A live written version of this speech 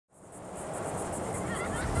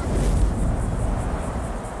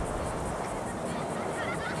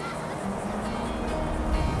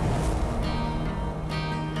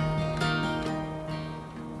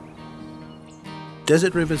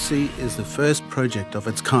Desert River Sea is the first project of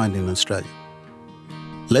its kind in Australia.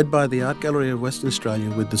 Led by the Art Gallery of Western Australia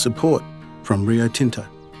with the support from Rio Tinto,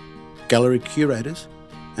 gallery curators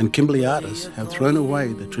and Kimberley artists have thrown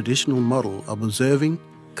away the traditional model of observing,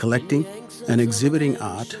 collecting and exhibiting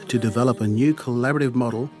art to develop a new collaborative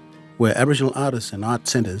model where Aboriginal artists and art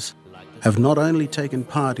centres have not only taken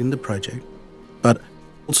part in the project, but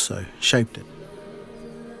also shaped it.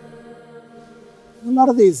 A lot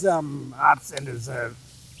of these art centres,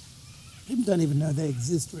 people don't even know they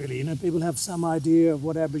exist really. You know, people have some idea of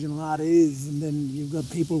what Aboriginal art is, and then you've got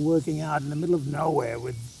people working out in the middle of nowhere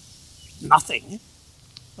with nothing,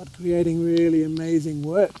 but creating really amazing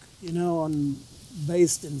work, you know,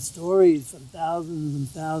 based in stories from thousands and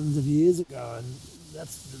thousands of years ago, and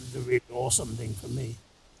that's the really awesome thing for me.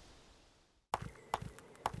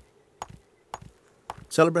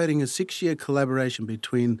 Celebrating a 6-year collaboration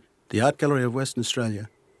between the Art Gallery of Western Australia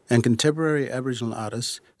and contemporary Aboriginal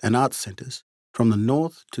artists and art centres from the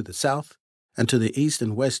north to the south and to the east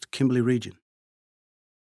and west Kimberley region.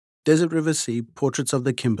 Desert River Sea Portraits of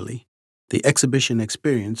the Kimberley, the exhibition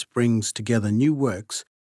experience brings together new works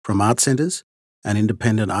from art centres and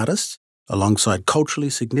independent artists alongside culturally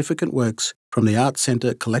significant works from the Art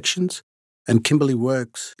Centre collections and Kimberley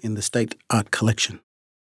works in the State Art Collection.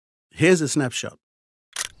 Here's a snapshot.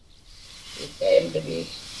 It came to be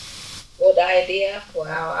a good idea for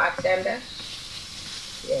our art centre.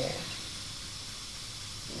 Yeah.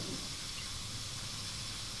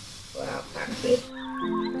 For our country.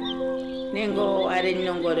 Ningo arin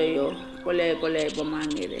nongo yo kole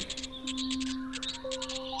bomangire.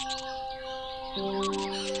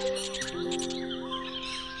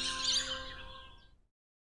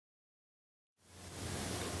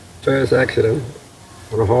 First accident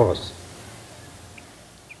on a horse,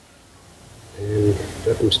 and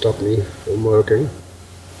that didn't stop me from working.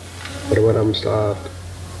 But when I start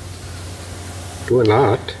doing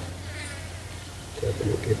art, that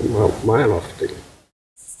will get my mind off things.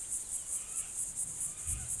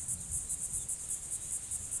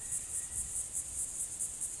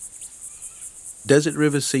 Desert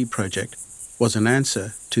River Sea Project was an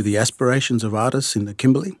answer to the aspirations of artists in the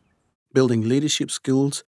Kimberley, building leadership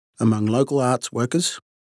skills among local arts workers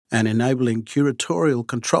and enabling curatorial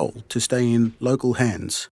control to stay in local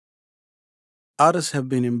hands. Artists have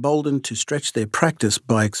been emboldened to stretch their practice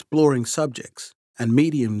by exploring subjects and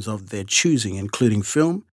mediums of their choosing, including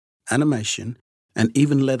film, animation, and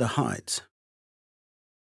even leather hides.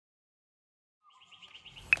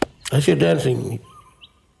 As you're dancing,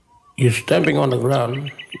 you're stamping on the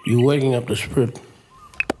ground, you're waking up the spirit.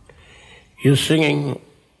 You're singing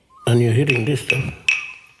and you're hitting this stuff.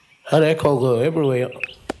 That echo go everywhere,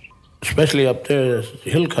 especially up there,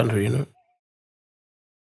 hill country, you know.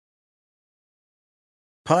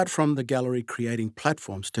 Apart from the gallery creating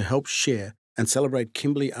platforms to help share and celebrate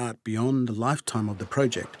Kimberley art beyond the lifetime of the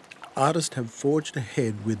project, artists have forged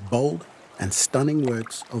ahead with bold and stunning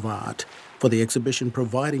works of art for the exhibition,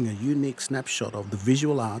 providing a unique snapshot of the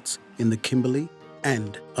visual arts in the Kimberley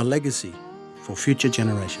and a legacy for future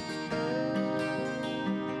generations.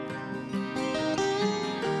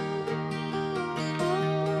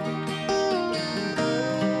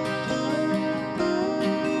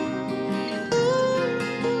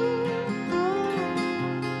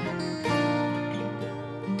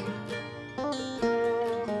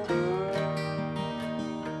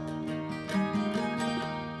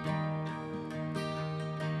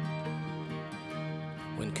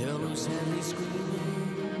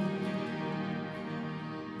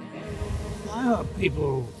 I hope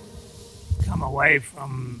people come away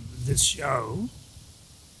from this show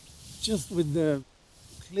just with the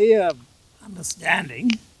clear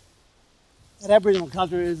understanding that Aboriginal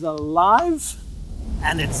culture is alive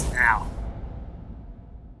and it's now.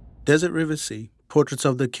 Desert River Sea Portraits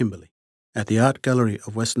of the Kimberley at the Art Gallery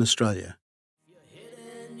of Western Australia.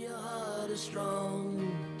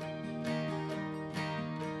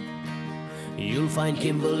 You'll find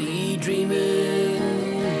Kimberley dreaming,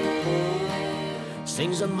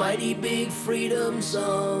 sings a mighty big freedom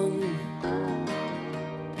song.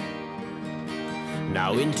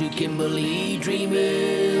 Now into Kimberley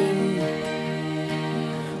dreaming,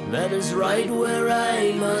 that is right where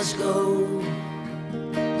I must go.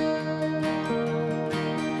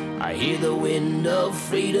 I hear the wind of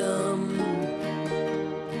freedom,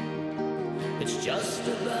 it's just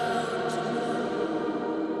about